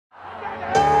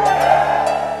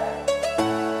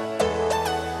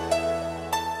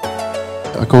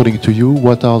according to you,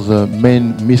 what are the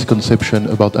main misconceptions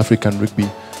about African rugby?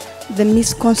 The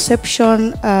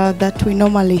misconception that we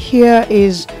normally hear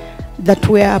is that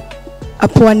we are a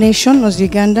poor nation as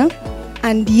Uganda,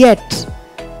 and yet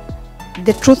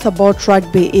the truth about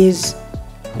rugby is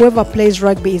whoever plays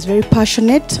rugby is very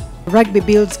passionate. Rugby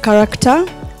builds character,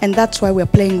 and that's why we're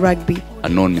playing rugby. A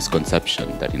known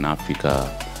misconception that in Africa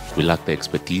we lack the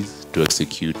expertise to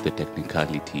execute the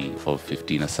technicality of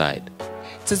 15-a-side.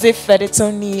 It's as if that it's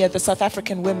only the South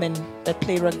African women that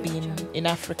play rugby in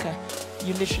Africa.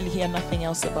 You literally hear nothing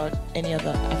else about any other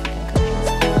African.